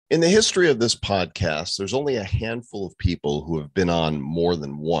In the history of this podcast, there's only a handful of people who have been on more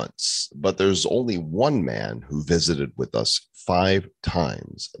than once, but there's only one man who visited with us 5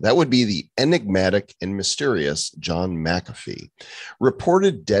 times. That would be the enigmatic and mysterious John McAfee.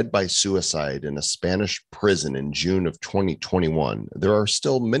 Reported dead by suicide in a Spanish prison in June of 2021, there are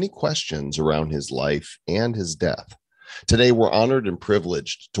still many questions around his life and his death. Today, we're honored and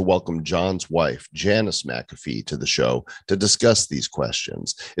privileged to welcome John's wife, Janice McAfee, to the show to discuss these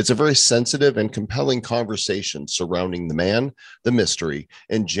questions. It's a very sensitive and compelling conversation surrounding the man, the mystery,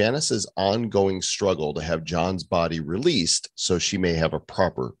 and Janice's ongoing struggle to have John's body released so she may have a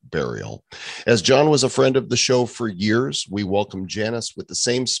proper burial. As John was a friend of the show for years, we welcome Janice with the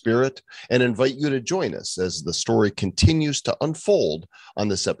same spirit and invite you to join us as the story continues to unfold on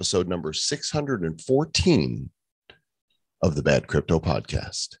this episode number 614 of the Bad Crypto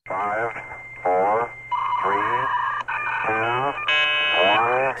Podcast. 5, 4, 3, 2,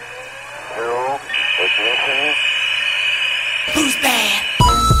 1, 0, ignition. Who's bad?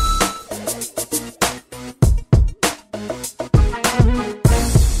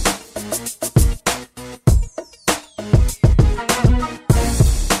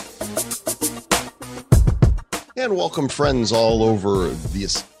 And welcome, friends, all over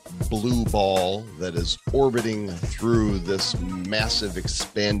this blue ball that is orbiting through this massive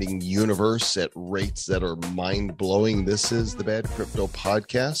expanding universe at rates that are mind-blowing. This is the Bad Crypto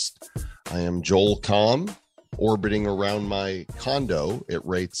Podcast. I am Joel Comm, orbiting around my condo at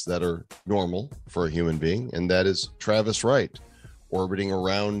rates that are normal for a human being, and that is Travis Wright, orbiting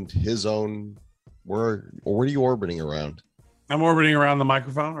around his own. Where are you orbiting around? I'm orbiting around the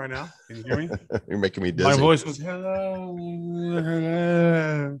microphone right now. Can you hear me? You're making me dizzy. My voice was hello.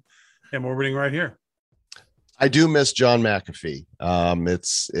 I'm orbiting right here. I do miss John McAfee.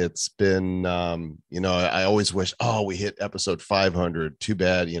 It's been I always wish, we hit episode 500. Too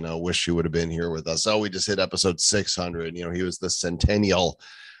bad, wish you would have been here with us. We just hit episode 600. He was the centennial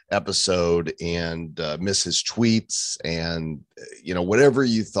episode, and miss his tweets and whatever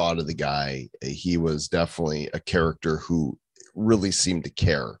you thought of the guy, he was definitely a character who really seemed to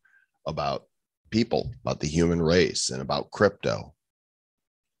care about people, about the human race, and about crypto.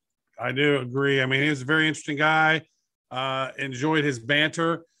 I do agree. I mean, he was a very interesting guy. Enjoyed his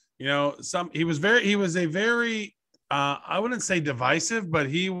banter. He was a very I wouldn't say divisive, but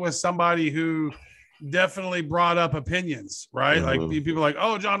he was somebody who definitely brought up opinions, right? Mm-hmm. Like people like,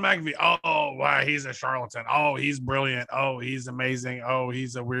 oh, John McAfee, oh, wow, he's a charlatan. Oh, he's brilliant. Oh, he's amazing. Oh,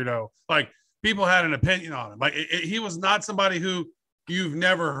 he's a weirdo. Like, people had an opinion on him. Like, he was not somebody who you've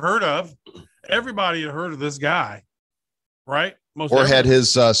never heard of. Everybody had heard of this guy, right? Or had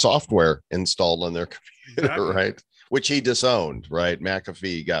his software installed on their computer, exactly. Right? Which he disowned, right?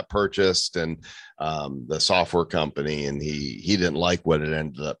 McAfee got purchased, and the software company, and he didn't like what it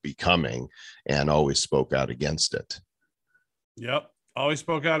ended up becoming, and always spoke out against it. Yep, always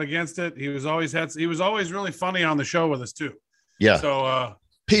spoke out against it. He was always really funny on the show with us too. Yeah. So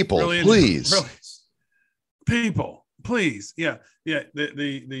people, really please. People, please. Yeah.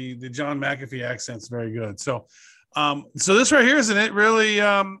 The John McAfee accent's very good. So this right here, isn't it really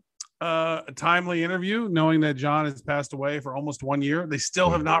a timely interview, knowing that John has passed away for almost 1 year. They still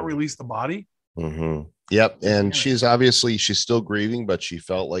have not released the body. Mm-hmm. Yep. And she's still grieving, but she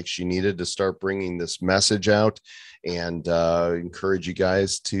felt like she needed to start bringing this message out, and encourage you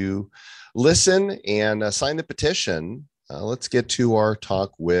guys to listen and sign the petition. Let's get to our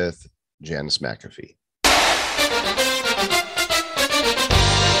talk with Janice McAfee.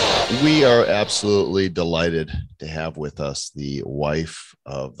 We are absolutely delighted to have with us the wife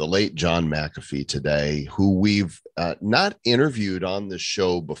of the late John McAfee today, who we've not interviewed on the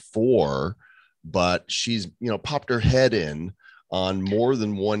show before, but she's, popped her head in on more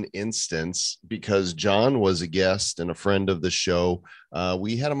than one instance because John was a guest and a friend of the show.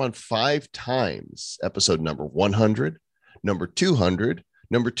 We had him on 5 times, episode number 100, number 200,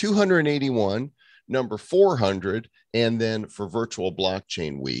 number 281, number 400, and then for virtual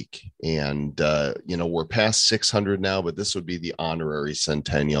blockchain week. And, we're past 600 now, but this would be the honorary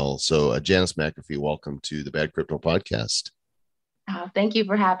centennial. So Janice McAfee, welcome to the Bad Crypto Podcast. Thank you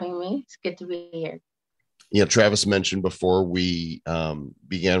for having me. It's good to be here. Travis mentioned before we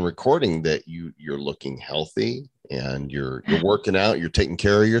began recording that you're looking healthy and you're working out, you're taking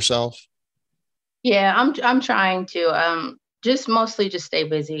care of yourself. Yeah, I'm trying to just mostly just stay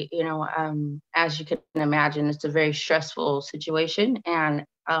busy. As you can imagine, it's a very stressful situation, and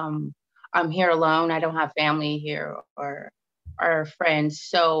I'm here alone. I don't have family here or friends,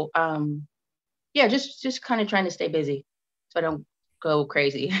 so just kind of trying to stay busy so I don't go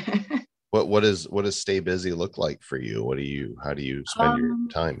crazy. What does stay busy look like for you? How do you spend your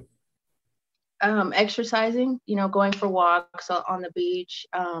time? Exercising, going for walks on the beach.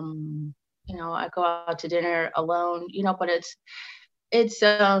 I go out to dinner alone, but it's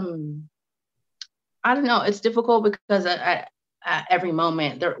I don't know, it's difficult because at every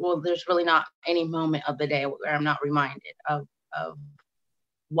moment there's really not any moment of the day where I'm not reminded of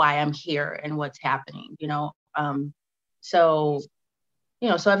why I'm here and what's happening. So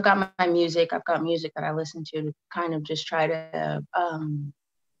so I've got my music. I've got music that I listen to kind of just try to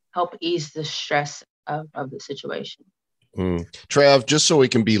help ease the stress of the situation. Trav, just so we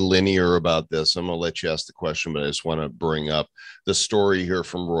can be linear about this, I'm going to let you ask the question, but I just want to bring up the story here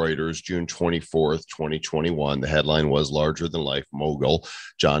from Reuters, June 24th, 2021. The headline was "Larger Than Life Mogul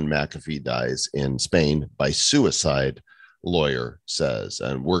John McAfee Dies in Spain by Suicide," lawyer says.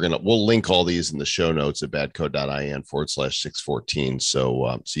 And we'll link all these in the show notes at badco.in/614.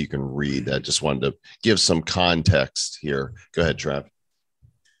 So you can read that. Just wanted to give some context here. Go ahead, Trav.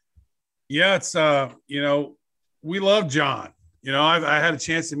 Yeah, it's we love John. I had a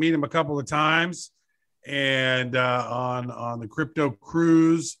chance to meet him a couple of times, and on the crypto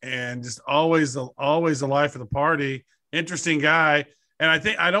cruise, and just always the life of the party. Interesting guy, and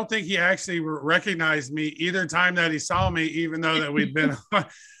I don't think he actually recognized me either time that he saw me, even though that we'd been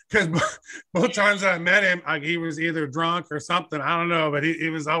because both times I met him, he was either drunk or something. I don't know, but he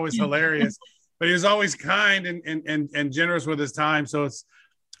was always hilarious. But he was always kind and generous with his time. So it's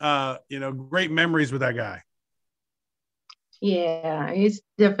great memories with that guy. Yeah, he's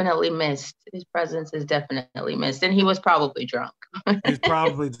definitely missed. His presence is definitely missed, and he was probably drunk. He's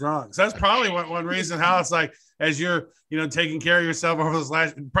probably drunk. So that's probably one reason how it's like, as you're taking care of yourself over this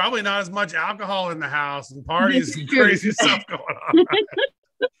probably not as much alcohol in the house and parties and crazy stuff going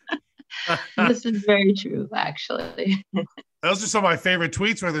on. This is very true, actually. Those are some of my favorite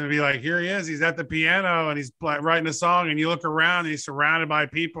tweets with him, to be like, here he is, he's at the piano and he's writing a song, and you look around and he's surrounded by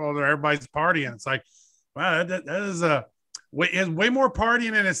people and everybody's partying. It's like, wow, that is way more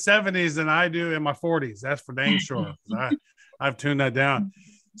partying in his 70s than I do in my 40s. That's for dang sure. I've tuned that down.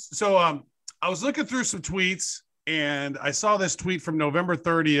 So I was looking through some tweets, and I saw this tweet from November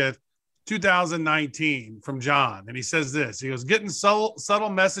 30th, 2019 from John. And he says this. He goes, getting subtle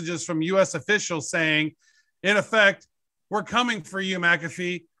messages from U.S. officials saying, in effect, we're coming for you,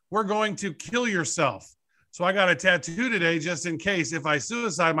 McAfee. We're going to kill yourself. So I got a tattoo today just in case. If I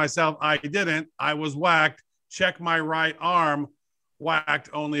suicide myself, I didn't. I was whacked. Check my right arm. Whacked,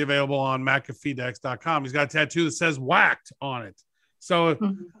 only available on McAfeedex.com. He's got a tattoo that says whacked on it. So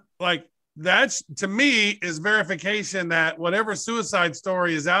like, that's, to me, is verification that whatever suicide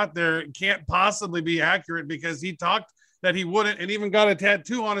story is out there can't possibly be accurate, because he talked that he wouldn't, and even got a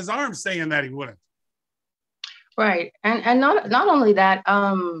tattoo on his arm saying that he wouldn't. Right. And not only that,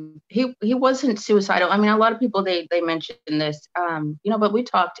 he wasn't suicidal. I mean, a lot of people, they mention this, but we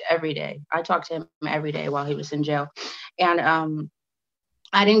talked every day. I talked to him every day while he was in jail. And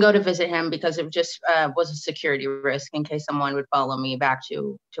I didn't go to visit him because it just was a security risk in case someone would follow me back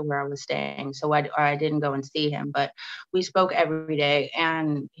to where I was staying. So I didn't go and see him, but we spoke every day,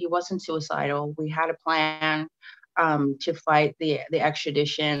 and he wasn't suicidal. We had a plan to fight the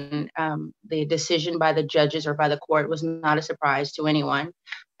extradition. The decision by the judges or by the court was not a surprise to anyone.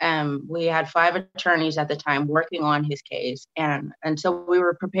 We had 5 attorneys at the time working on his case, and so we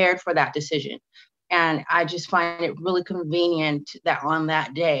were prepared for that decision. And I just find it really convenient that on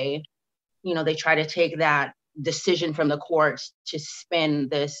that day, they try to take that decision from the courts to spin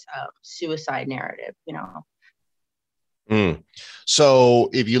this suicide narrative, So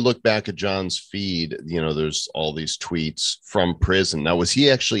if you look back at John's feed, there's all these tweets from prison. Now, was he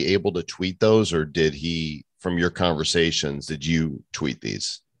actually able to tweet those, or did he, from your conversations, did you tweet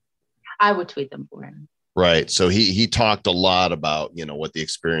these? I would tweet them for him. Right. So he talked a lot about, what the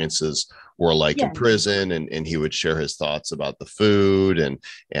experiences were like in prison, and he would share his thoughts about the food and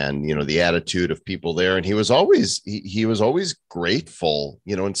the attitude of people there. And he was always grateful,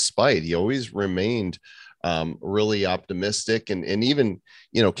 in spite. He always remained really optimistic and even,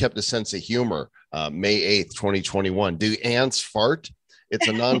 kept a sense of humor. May 8th, 2021. Do ants fart? It's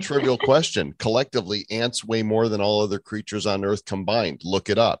a non-trivial question. Collectively, ants weigh more than all other creatures on Earth combined. Look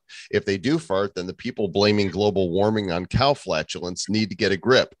it up. If they do fart, then the people blaming global warming on cow flatulence need to get a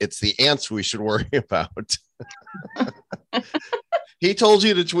grip. It's the ants we should worry about. He told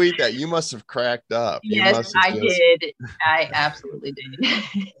you to tweet that. You must have cracked up. Yes, I did. I absolutely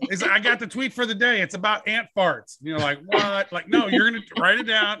did. I got the tweet for the day. It's about ant farts. Like, what? Like, no, you're going to write it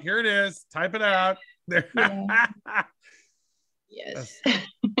down. Here it is. Type it out. There. Yeah. Yes.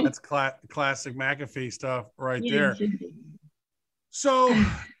 That's classic McAfee stuff right there. So,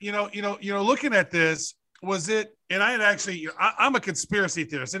 looking at this, was it, and I had actually, I'm a conspiracy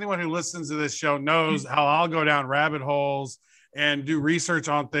theorist. Anyone who listens to this show knows how I'll go down rabbit holes and do research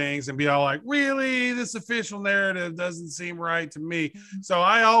on things and be all like, really, this official narrative doesn't seem right to me. So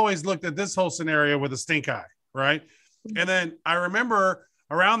I always looked at this whole scenario with a stink eye, right? And then I remember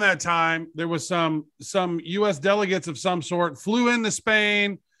around that time, there was some U.S. delegates of some sort flew into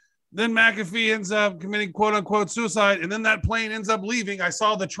Spain. Then McAfee ends up committing quote unquote suicide. And then that plane ends up leaving. I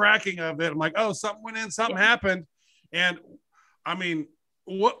saw the tracking of it. I'm like, oh, something went in, something happened. And I mean,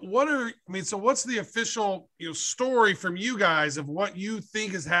 so what's the official story from you guys of what you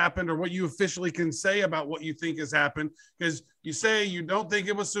think has happened, or what you officially can say about what you think has happened? Because you say you don't think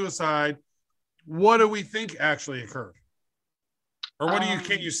it was suicide. What do we think actually occurred? Or what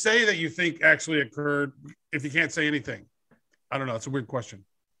can you say that you think actually occurred if you can't say anything? I don't know. It's a weird question.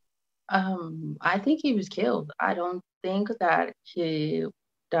 I think he was killed. I don't think that he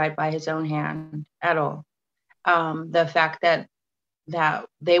died by his own hand at all. The fact that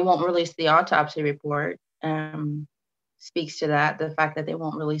they won't release the autopsy report speaks to that. The fact that they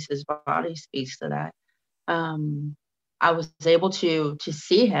won't release his body speaks to that. I was able to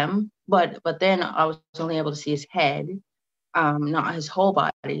see him, but then I was only able to see his head, not his whole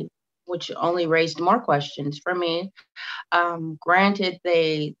body, which only raised more questions for me. Granted,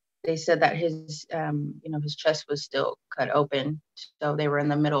 they said that his his chest was still cut open, so they were in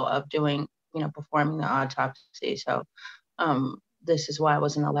the middle of performing the autopsy. So this is why I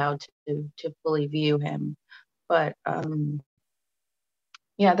wasn't allowed to fully view him. But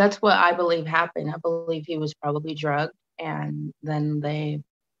that's what I believe happened. I believe he was probably drugged, and then they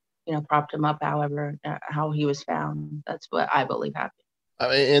propped him up. However, how he was found, that's what I believe happened. I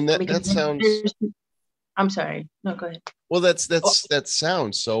mean, and that sounds. I'm sorry. No, go ahead. Well, that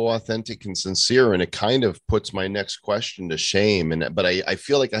sounds so authentic and sincere, and it kind of puts my next question to shame. But I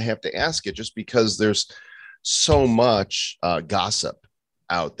feel like I have to ask it just because there's so much gossip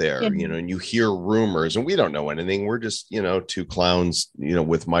out there, and you hear rumors, and we don't know anything. We're just two clowns,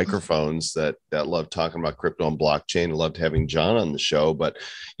 with microphones that love talking about crypto and blockchain. I loved having John on the show, but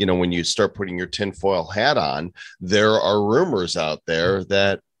when you start putting your tinfoil hat on, there are rumors out there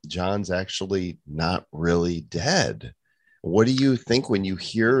that John's actually not really dead. What do you think when you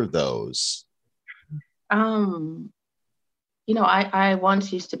hear those? I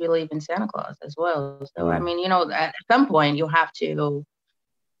once used to believe in Santa Claus as well. So, I mean, at some point you have to,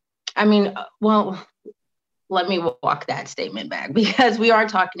 let me walk that statement back, because we are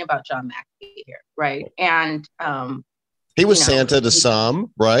talking about John McAfee here, right? And he was Santa to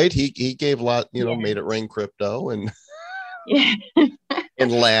some, right? He gave a lot, made it rain crypto and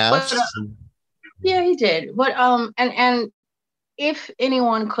and laughs. Yeah, he did. But and if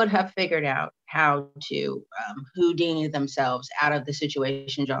anyone could have figured out how to Houdini themselves out of the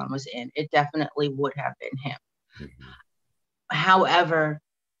situation John was in, it definitely would have been him. Mm-hmm. However,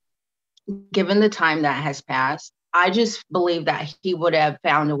 given the time that has passed, I just believe that he would have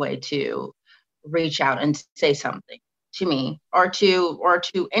found a way to reach out and say something to me or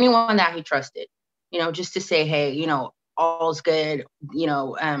to anyone that he trusted, just to say, hey, all's good,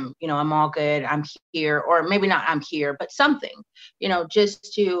 I'm all good, I'm here, or maybe not I'm here, but something,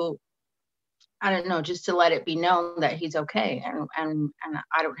 just to, I don't know, just to let it be known that he's okay, and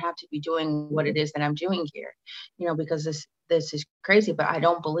I don't have to be doing what it is that I'm doing here, because this is crazy. But I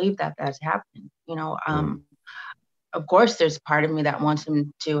don't believe that that's happened. Of course, there's a part of me that wants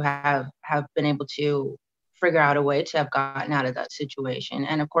him to have been able to figure out a way to have gotten out of that situation,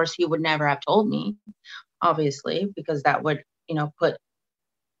 and of course, he would never have told me, obviously, because that would, put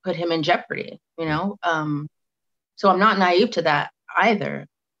him in jeopardy, So I'm not naive to that either,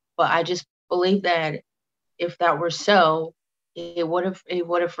 but I just believe that if that were so, he would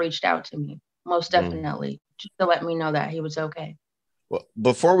have reached out to me, most definitely, just to let me know that he was okay. Well,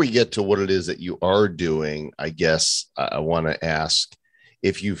 before we get to what it is that you are doing, I guess I want to ask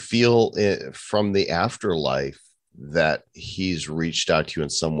if you feel from the afterlife that he's reached out to you in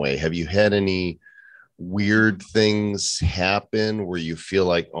some way. Have you had any weird things happen where you feel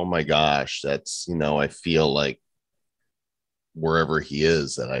like, oh my gosh, that's, I feel like wherever he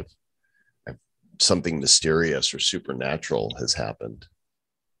is, that I've something mysterious or supernatural has happened?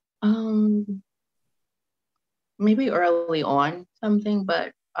 Maybe early on something,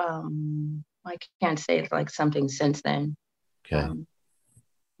 but I can't say it's like something since then. Okay.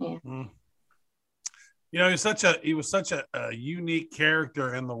 Yeah. He was such a unique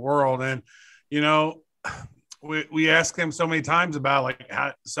character in the world, and we asked him so many times about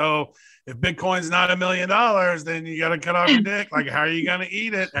so if Bitcoin's not $1 million, then you got to cut off your dick. Like, how are you going to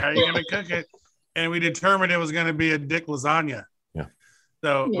eat it? How are you going to cook it? And we determined it was going to be a dick lasagna. Yeah.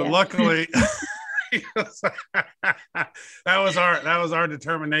 So, but Yeah. luckily, that was our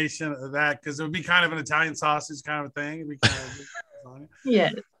determination of that, because it would be kind of an Italian sausage kind of thing. It'd be kind of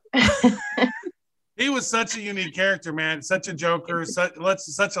Yeah. he was such a unique character, man. Such a joker,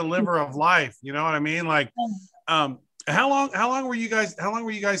 such a liver of life. You know what I mean? Like, how long were you guys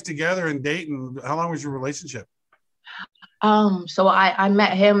together and dating? How long was your relationship? So I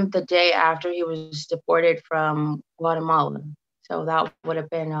met him the day after he was deported from Guatemala. So that would have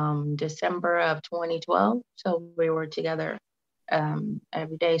been December of 2012. So we were together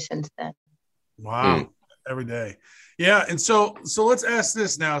every day since then. Wow. Every day. Yeah. And so let's ask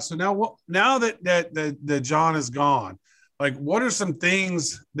this now. So now that John is gone, like, what are some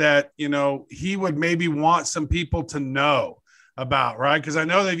things that, he would maybe want some people to know about, right? Because I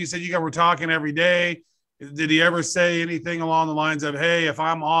know that you said you guys were talking every day. Did he ever say anything along the lines of, hey, if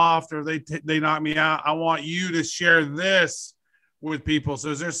I'm off or they knock me out, I want you to share this with people? So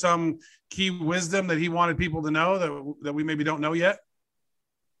is there some key wisdom that he wanted people to know that we maybe don't know yet?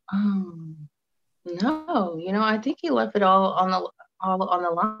 No, I think he left it all on the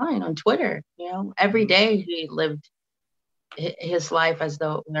line on Twitter. Every day he lived his life as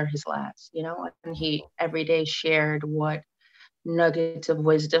though they're his last. And he every day shared what nuggets of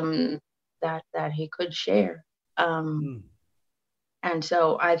wisdom that he could share. And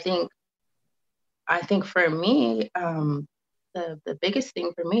so I think for me, the biggest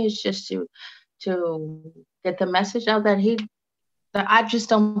thing for me is just to get the message out that I just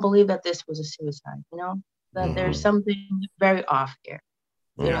don't believe that this was a suicide, that there's something very off here,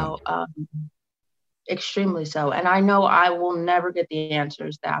 extremely so. And I know I will never get the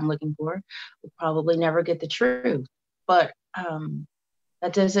answers that I'm looking for. We'll probably never get the truth, but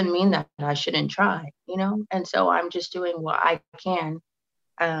that doesn't mean that I shouldn't try, And so I'm just doing what I can,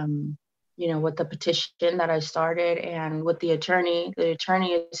 with the petition that I started and with the attorney. The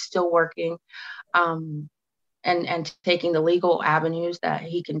attorney is still working. And taking the legal avenues that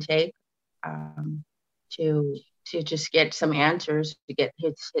he can take to just get some answers, to get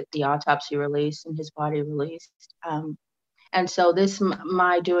the autopsy released and his body released. And so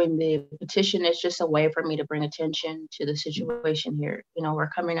my doing the petition is just a way for me to bring attention to the situation here. We're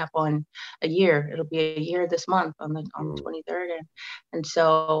coming up on a year. It'll be a year this month on the 23rd. And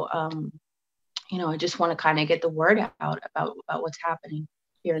so, I just want to kind of get the word out about what's happening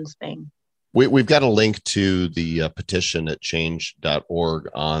here in Spain. We've got a link to the petition at change.org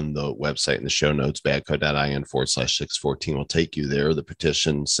on the website in the show notes. badco.in/614 will take you there. The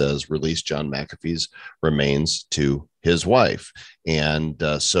petition says release John McAfee's remains to his wife. And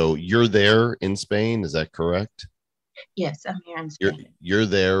so you're there in Spain. Is that correct? Yes, I'm here in Spain. You're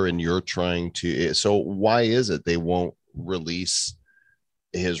there and you're trying to. So why is it they won't release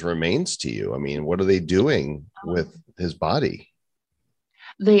his remains to you? I mean, what are they doing with his body?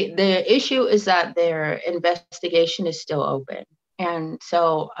 The issue is that their investigation is still open. And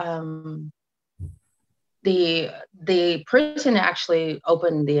so the prison actually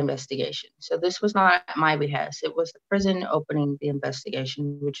opened the investigation. So this was not at my behest. It was the prison opening the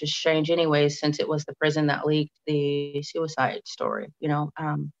investigation, which is strange anyway, since it was the prison that leaked the suicide story,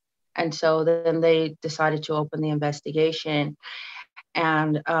 And so then they decided to open the investigation.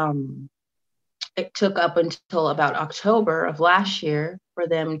 And it took up until about October of last year for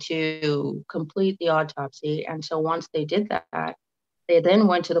them to complete the autopsy. And so once they did that, they then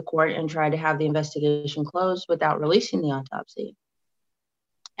went to the court and tried to have the investigation closed without releasing the autopsy.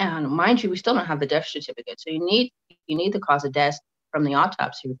 And mind you, we still don't have the death certificate. So you need the cause of death from the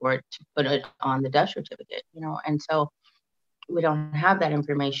autopsy report to put it on the death certificate, And so we don't have that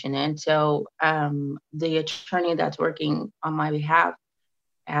information. And so the attorney that's working on my behalf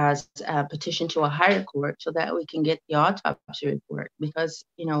has a petition to a higher court so that we can get the autopsy report, because,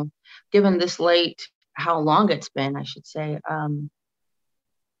 given this late, how long it's been, I should say,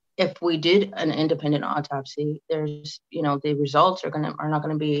 if we did an independent autopsy, there's, the results are not going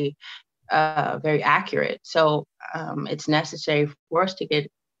to be very accurate. So it's necessary for us to get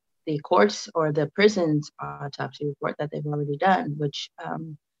the courts or the prison's autopsy report that they've already done, which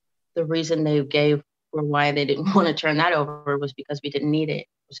the reason they gave for why they didn't want to turn that over was because we didn't need it.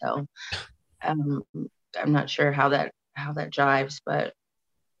 So I'm not sure how that jives, but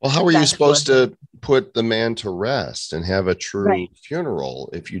well, how are you supposed to put the man to rest and have a true funeral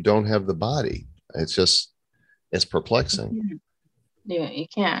if you don't have the body? It's perplexing. Yeah, you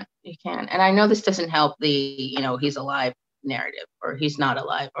can't. And I know this doesn't help the, he's alive narrative, or he's not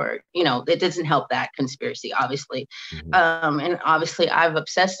alive, or, it doesn't help that conspiracy, obviously. And obviously I've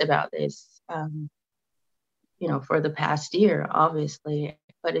obsessed about this, for the past year, obviously,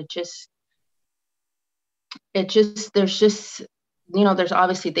 but there's just there's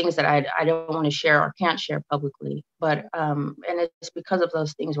obviously things that I don't want to share or can't share publicly, but and it's because of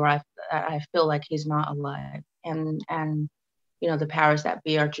those things where I feel like he's not alive, and the powers that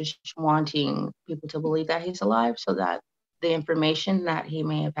be are just wanting people to believe that he's alive, so that the information that he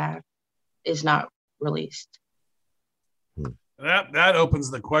may have had is not released. That opens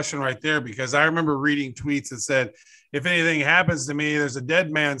the question right there, because I remember reading tweets that said, if anything happens to me, there's a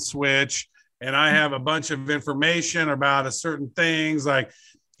dead man switch, and I have a bunch of information about a certain things. Like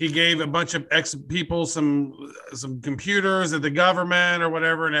he gave a bunch of ex people some computers at the government or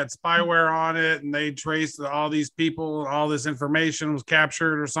whatever, and had spyware on it, and they traced all these people, and all this information was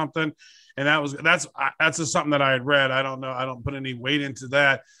captured or something. And that's just something that I had read. I don't know. I don't put any weight into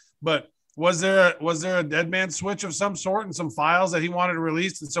that, but was there a dead man switch of some sort and some files that he wanted to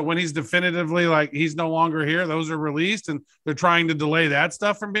release? And so when he's definitively like he's no longer here, those are released, and they're trying to delay that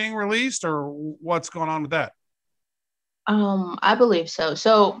stuff from being released, or what's going on with that? I believe so.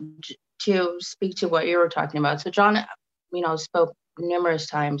 So to speak to what you were talking about, so John, spoke numerous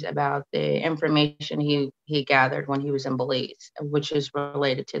times about the information he gathered when he was in Belize, which is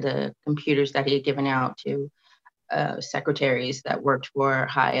related to the computers that he had given out to secretaries that worked for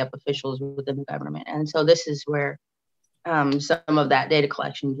high up officials within the government. And so this is where some of that data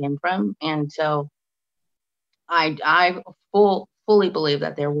collection came from. And so I fully believe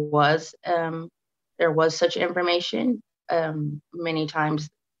that there was such information. Many times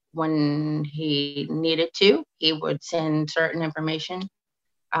when he needed to, he would send certain information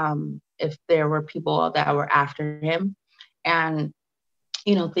if there were people that were after him, and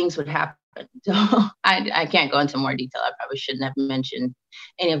things would happen. So I can't go into more detail. I probably shouldn't have mentioned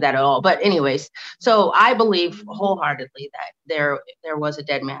any of that at all. But anyways, so I believe wholeheartedly that there was a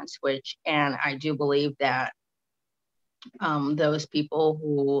dead man switch, and I do believe that those people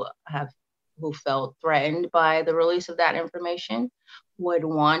who felt threatened by the release of that information would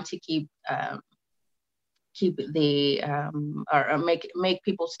want to keep the or make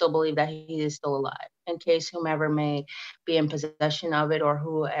people still believe that he is still alive, in case whomever may be in possession of it, or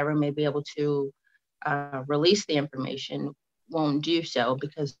whoever may be able to release the information, won't do so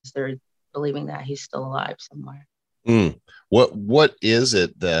because they're believing that he's still alive somewhere. What is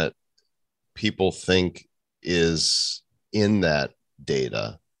it that people think is in that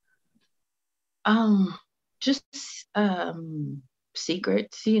data? Just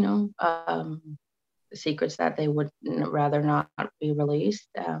secrets, secrets that they would rather not be released.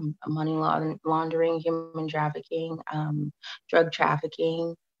 Money laundering, human trafficking, drug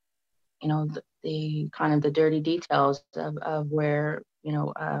trafficking, the kind of the dirty details of where,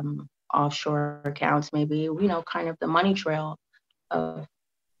 offshore accounts may be, kind of the money trail of,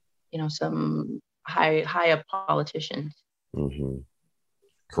 some high up politicians. Mm-hmm.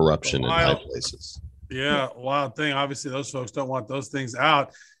 Corruption in high places. Yeah, wild thing. Obviously, those folks don't want those things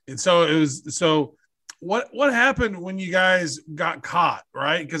out. And so what happened when you guys got caught,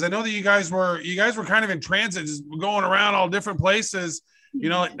 right? Because I know that you guys were kind of in transit, just going around all different places,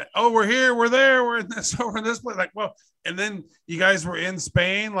 like, oh, we're here, we're there, we're in this, over in this place. Like, well, and then you guys were in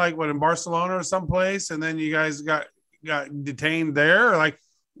Spain, like in Barcelona or someplace, and then you guys got detained there. Like,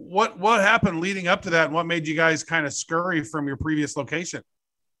 what happened leading up to that, and what made you guys kind of scurry from your previous location?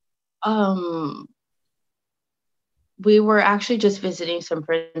 We were actually just visiting some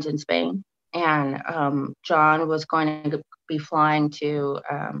friends in Spain, and John was going to be flying to,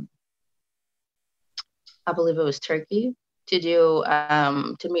 I believe it was Turkey, to do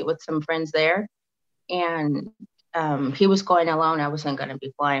to meet with some friends there, and he was going alone. I wasn't going to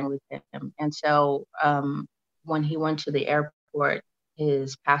be flying with him, and so when he went to the airport,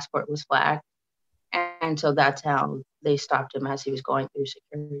 his passport was flagged, and so that's how they stopped him as he was going through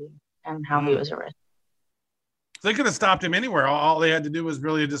security, and how he was arrested. They could have stopped him anywhere. All they had to do was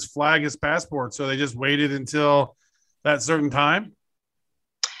really just flag his passport. So they just waited until that certain time.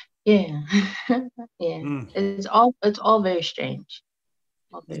 Yeah. Yeah. It's all very strange.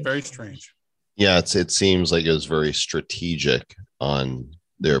 Very strange. Yeah. It seems like it was very strategic on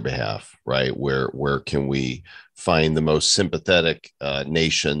their behalf, right? Where can we find the most sympathetic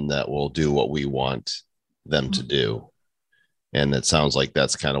nation that will do what we want them to do? And it sounds like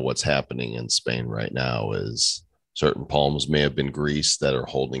that's kind of what's happening in Spain right now, is certain palms may have been greased that are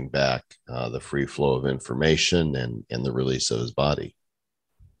holding back the free flow of information and the release of his body.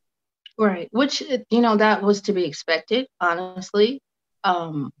 Right. Which, that was to be expected, honestly.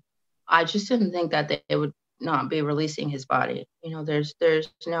 I just didn't think that they would not be releasing his body. There's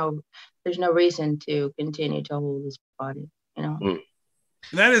no reason to continue to hold his body,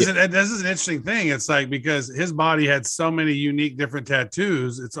 That is an interesting thing. It's like, because his body had so many unique different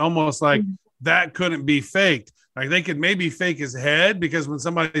tattoos, it's almost like that couldn't be faked. Like they could maybe fake his head because when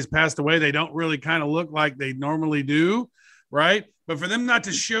somebody's passed away, they don't really kind of look like they normally do, right? But for them not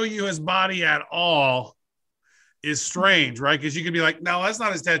to show you his body at all is strange, right? Because you could be like, no, that's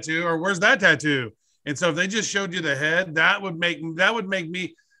not his tattoo, or where's that tattoo? And so if they just showed you the head, that would make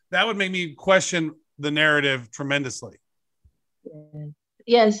me question the narrative tremendously.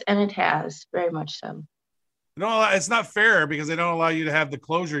 Yes, and it has very much so. No, it's not fair because they don't allow you to have the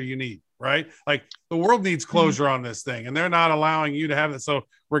closure you need, right? Like the world needs closure on this thing, and they're not allowing you to have it. So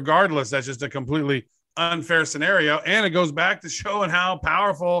regardless, that's just a completely unfair scenario. And it goes back to showing how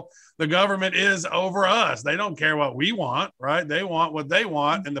powerful the government is over us. They don't care what we want, right? They want what they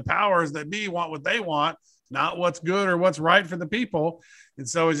want, and the powers that be want what they want, not what's good or what's right for the people. And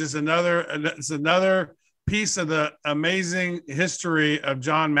so it's just another piece of the amazing history of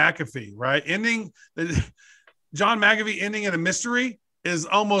John McAfee, right? John McAfee ending in a mystery is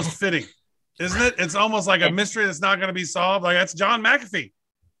almost fitting, isn't it? It's almost like a mystery that's not going to be solved. Like that's John McAfee.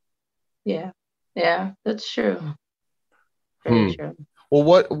 Yeah, that's true. Very true. Well,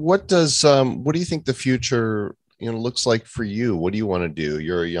 what do you think the future looks like for you? What do you want to do?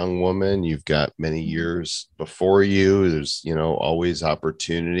 You're a young woman. You've got many years before you. There's always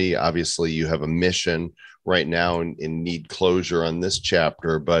opportunity. Obviously, you have a mission right now and need closure on this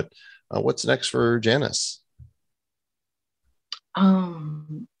chapter. But what's next for Janice?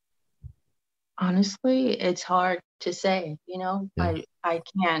 Honestly, it's hard to say. I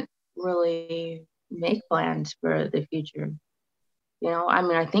can't really make plans for the future.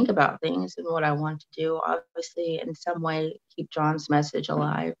 I think about things and what I want to do, obviously, in some way, keep John's message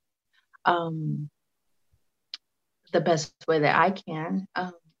alive the best way that I can,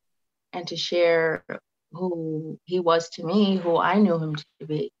 and to share who he was to me, who I knew him to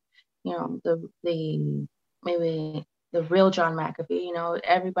be, maybe the real John McAfee. Not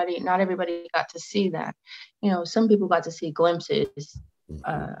everybody got to see that. Some people got to see glimpses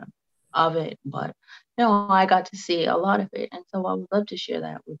of it, but I got to see a lot of it, and so I would love to share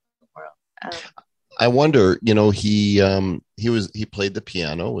that with the world. I wonder, he played the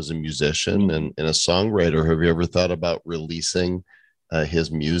piano, was a musician and a songwriter. Have you ever thought about releasing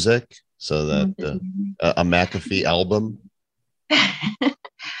his music so that a McAfee album?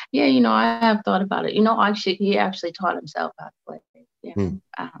 Yeah, I have thought about it. He actually taught himself how to play.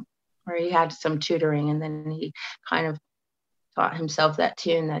 Where he had some tutoring, and then he kind of taught himself that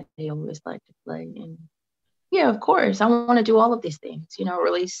tune that he always liked to play. And yeah, of course, I want to do all of these things.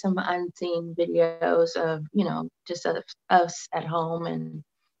 Release some unseen videos of just us at home,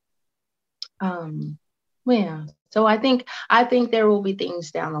 and yeah. So I think there will be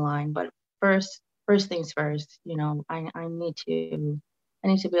things down the line, but first things first. I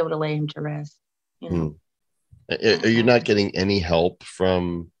need to be able to lay him to rest. Are you not getting any help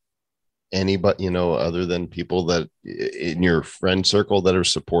from anybody, other than people that in your friend circle that are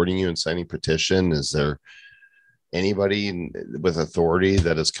supporting you and signing petition? Is there anybody with authority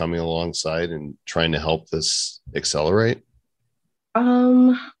that is coming alongside and trying to help this accelerate?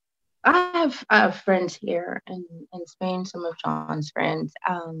 I have friends here in Spain, some of John's friends.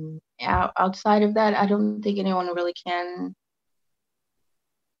 Outside of that, I don't think anyone really can.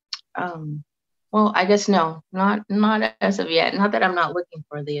 Well, I guess no, not as of yet. Not that I'm not looking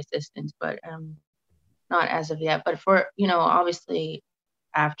for the assistance, but not as of yet. But for obviously,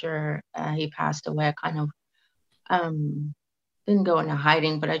 after he passed away, I kind of didn't go into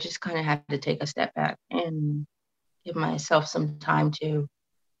hiding, but I just kind of had to take a step back and give myself some time to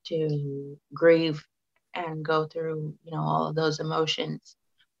grieve and go through all of those emotions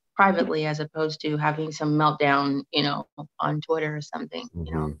privately, as opposed to having some meltdown on Twitter or something.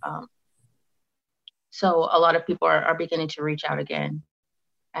 So a lot of people are beginning to reach out again,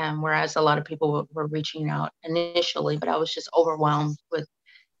 whereas a lot of people were reaching out initially, but I was just overwhelmed with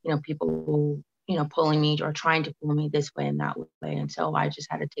people who pulling me or trying to pull me this way and that way, and so I just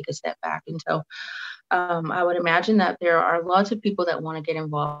had to take a step back. And so I would imagine that there are lots of people that want to get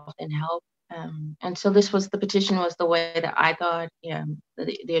involved and help. And so the petition was the way that I thought,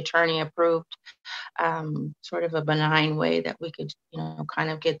 the attorney approved, sort of a benign way that we could, kind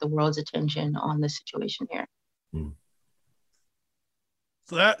of get the world's attention on the situation here.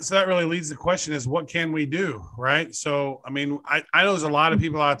 So that really leads the question is, what can we do? Right. So, I mean, I know there's a lot of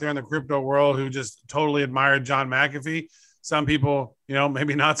people out there in the crypto world who just totally admired John McAfee. Some people,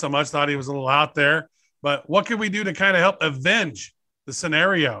 maybe not so much, thought he was a little out there, but what can we do to kind of help avenge the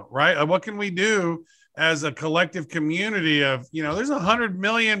scenario, right? What can we do as a collective community of, there's 100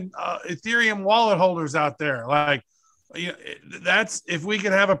 million Ethereum wallet holders out there. Like, that's, if we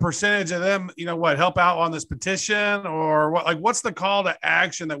could have a percentage of them, help out on this petition, or what's the call to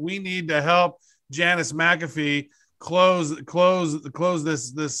action that we need to help Janice McAfee close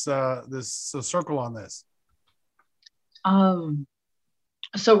this circle on this?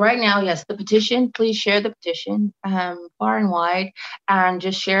 So right now, yes, the petition, please share the petition far and wide, and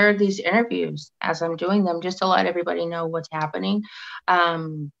just share these interviews as I'm doing them, just to let everybody know what's happening.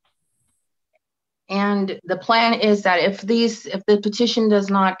 And the plan is that if the petition does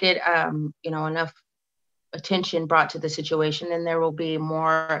not get enough attention brought to the situation, then there will be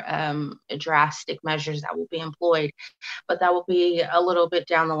more drastic measures that will be employed, but that will be a little bit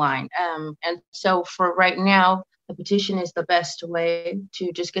down the line. And so for right now, the petition is the best way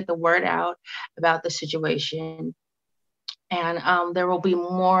to just get the word out about the situation. And there will be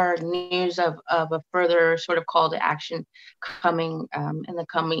more news of a further sort of call to action coming in the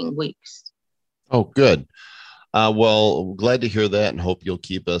coming weeks. Oh, good. Well, glad to hear that, and hope you'll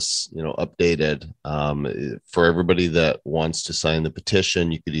keep us, updated. For everybody that wants to sign the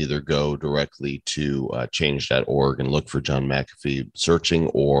petition, you could either go directly to change.org and look for John McAfee searching,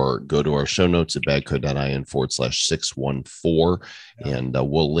 or go to our show notes at badcode.in/614, and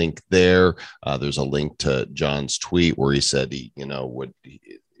we'll link there. There's a link to John's tweet where he said he,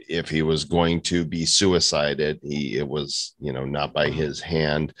 if he was going to be suicided, it was, not by his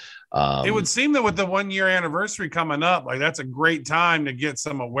hand. It would seem that with the 1 year anniversary coming up, like that's a great time to get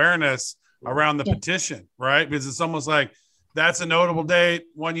some awareness around the petition, right? Because it's almost like that's a notable date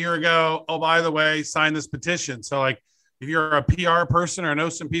 1 year ago. Oh, by the way, sign this petition. So like if you're a PR person or know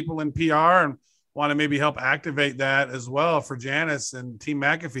some people in PR and want to maybe help activate that as well for Janice and Team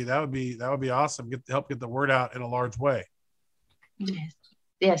McAfee, that would be awesome. Help get the word out in a large way.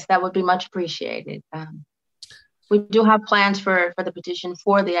 Yes, that would be much appreciated. We do have plans for the petition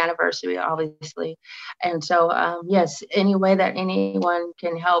for the anniversary, obviously. And so, yes, any way that anyone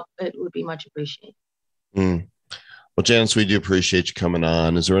can help, it would be much appreciated. Well, Janice, we do appreciate you coming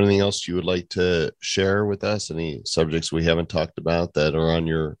on. Is there anything else you would like to share with us? Any subjects we haven't talked about that are on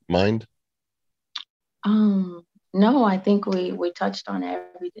your mind? No, I think we touched on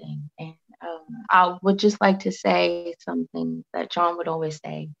everything. And I would just like to say something that John would always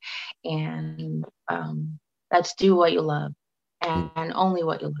say. And that's do what you love, and only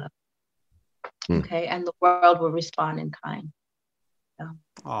what you love. Okay, and the world will respond in kind. So,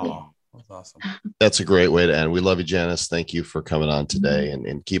 that's awesome. That's a great way to end. We love you, Janice. Thank you for coming on today,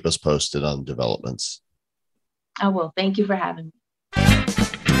 and keep us posted on developments. I will. Thank you for having me.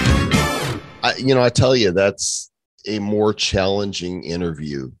 I tell you, that's a more challenging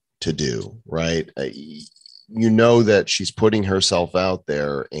interview to do, right? That she's putting herself out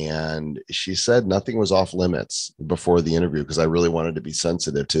there, and she said nothing was off limits before the interview, because I really wanted to be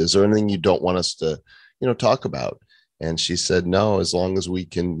sensitive to, is there anything you don't want us to, talk about? And she said, no, as long as we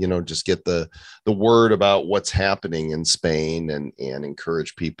can, just get the word about what's happening in Spain and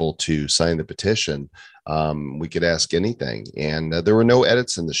encourage people to sign the petition. We could ask anything. And there were no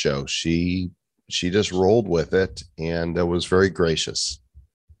edits in the show. She just rolled with it, and was very gracious.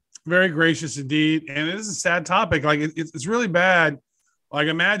 Very gracious indeed. And it is a sad topic. Like it's really bad. Like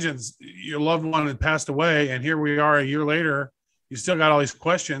imagine your loved one had passed away, and here we are a year later, you still got all these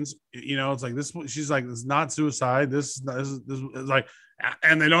questions. It's like this, she's like, this is not suicide. This is like,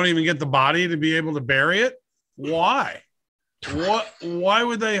 and they don't even get the body to be able to bury it. Why? Why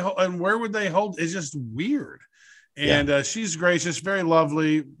would they, and where would they hold? It's just weird. And she's gracious, very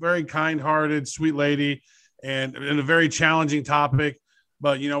lovely, very kind-hearted, sweet lady, and a very challenging topic.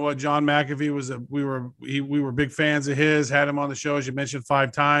 But you know what, John McAfee we were big fans of his, had him on the show, as you mentioned,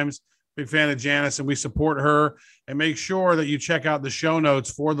 5 times, big fan of Janice, and we support her. And make sure that you check out the show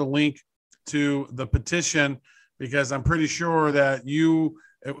notes for the link to the petition, because I'm pretty sure that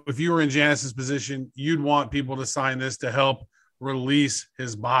if you were in Janice's position, you'd want people to sign this to help release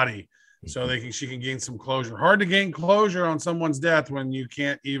his body so she can gain some closure. Hard to gain closure on someone's death when you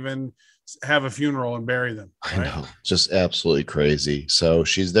can't even have a funeral and bury them. Right? I know, just absolutely crazy. So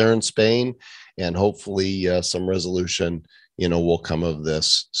she's there in Spain, and hopefully some resolution, will come of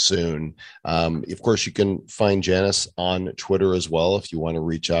this soon. Of course, you can find Janice on Twitter as well if you want to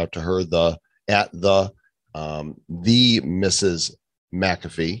reach out to her. The Mrs.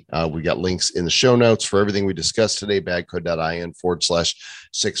 McAfee. We got links in the show notes for everything we discussed today,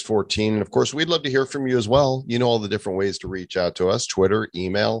 badcode.in/614. And of course, we'd love to hear from you as well. All the different ways to reach out to us: Twitter,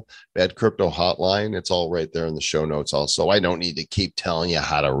 email, Bad Crypto Hotline. It's all right there in the show notes. Also, I don't need to keep telling you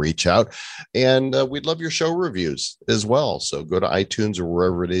how to reach out. And we'd love your show reviews as well. So go to iTunes or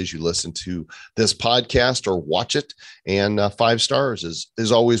wherever it is you listen to this podcast or watch it. And 5 stars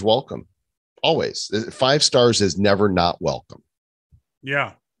is always welcome. Always. 5 stars is never not welcome.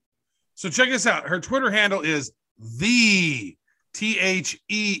 Yeah. So check this out. Her Twitter handle is THEE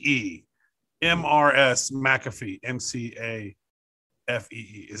MRS McAfee, MCAFEE.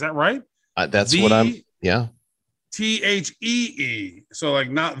 Is that right? That's what I'm. Yeah. THEE. So like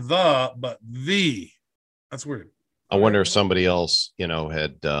not the, but the. That's weird. I wonder if somebody else,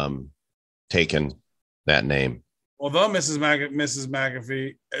 had taken that name. Well, the Mrs.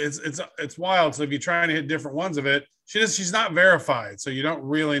 McAfee, it's wild. So if you're trying to hit different ones of it, she's not verified, so you don't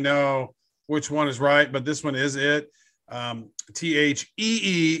really know which one is right. But this one is it.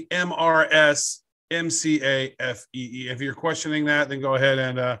 THEEMRSMCAFEE. If you're questioning that, then go ahead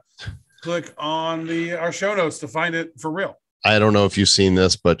and click on our show notes to find it for real. I don't know if you've seen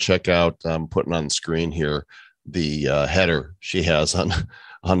this, but check out, I'm putting on the screen here, the header she has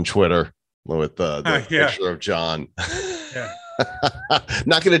on Twitter with the picture of John. Yeah.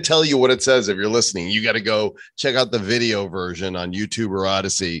 Not going to tell you what it says if you're listening. You got to go check out the video version on YouTube or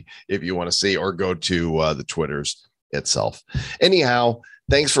Odyssey if you want to see, or go to the Twitters itself. Anyhow,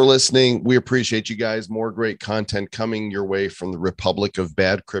 thanks for listening. We appreciate you guys. More great content coming your way from the Republic of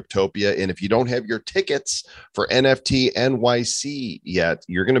Bad Cryptopia. And if you don't have your tickets for NFT NYC yet,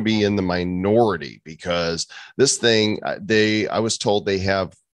 you're going to be in the minority, because this thing, I was told they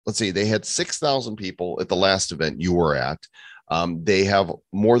have, they had 6,000 people at the last event you were at. They have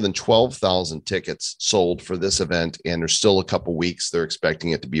more than 12,000 tickets sold for this event, and there's still a couple weeks. They're expecting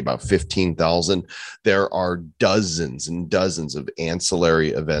it to be about 15,000. There are dozens and dozens of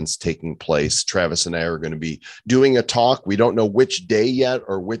ancillary events taking place. Travis and I are going to be doing a talk. We don't know which day yet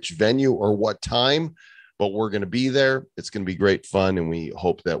or which venue or what time, but we're going to be there. It's going to be great fun, and we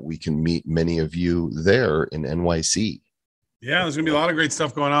hope that we can meet many of you there in NYC. Yeah, there's going to be a lot of great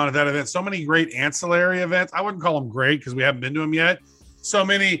stuff going on at that event. So many great ancillary events. I wouldn't call them great because we haven't been to them yet. So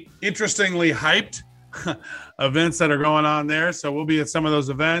many interestingly hyped events that are going on there. So we'll be at some of those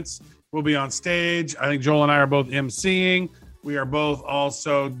events. We'll be on stage. I think Joel and I are both emceeing. We are both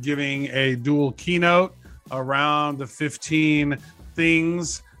also giving a dual keynote around the 15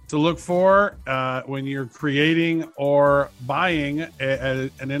 things to look for when you're creating or buying an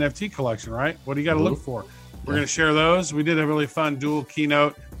NFT collection, right? What do you got to look for? We're going to share those. We did a really fun dual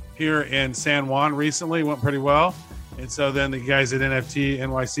keynote here in San Juan recently. It went pretty well. And so then the guys at NFT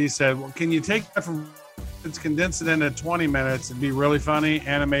NYC said, well, can you take that from, let's condense it into 20 minutes and be really funny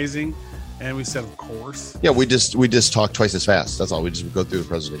and amazing? And we said, of course. Yeah, we just talk twice as fast. That's all. We just go through the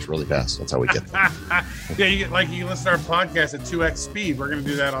presentation really fast. That's how we get there. Yeah, you can listen to our podcast at 2x speed. We're going to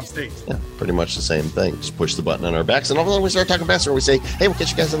do that on stage. Yeah, pretty much the same thing. Just push the button on our backs, and all of a sudden we start talking faster. We say, hey, we'll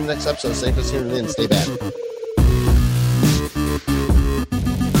catch you guys in the next episode. Stay for tuning in. Stay bad.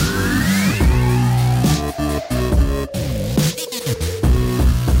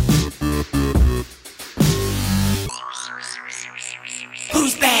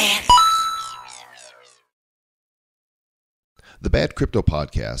 Who's bad? The Bad Crypto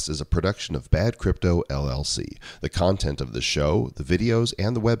Podcast is a production of Bad Crypto LLC. The content of the show, the videos,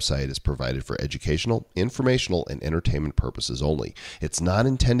 and the website is provided for educational, informational, and entertainment purposes only. It's not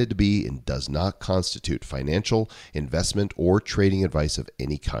intended to be and does not constitute financial, investment, or trading advice of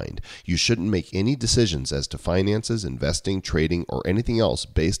any kind. You shouldn't make any decisions as to finances, investing, trading, or anything else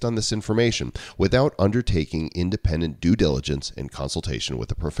based on this information without undertaking independent due diligence and consultation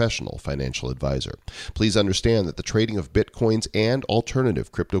with a professional financial advisor. Please understand that the trading of Bitcoins and alternative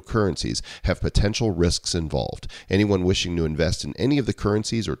cryptocurrencies have potential risks involved. Anyone wishing to invest in any of the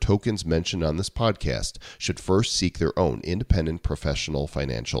currencies or tokens mentioned on this podcast should first seek their own independent professional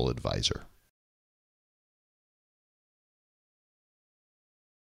financial advisor.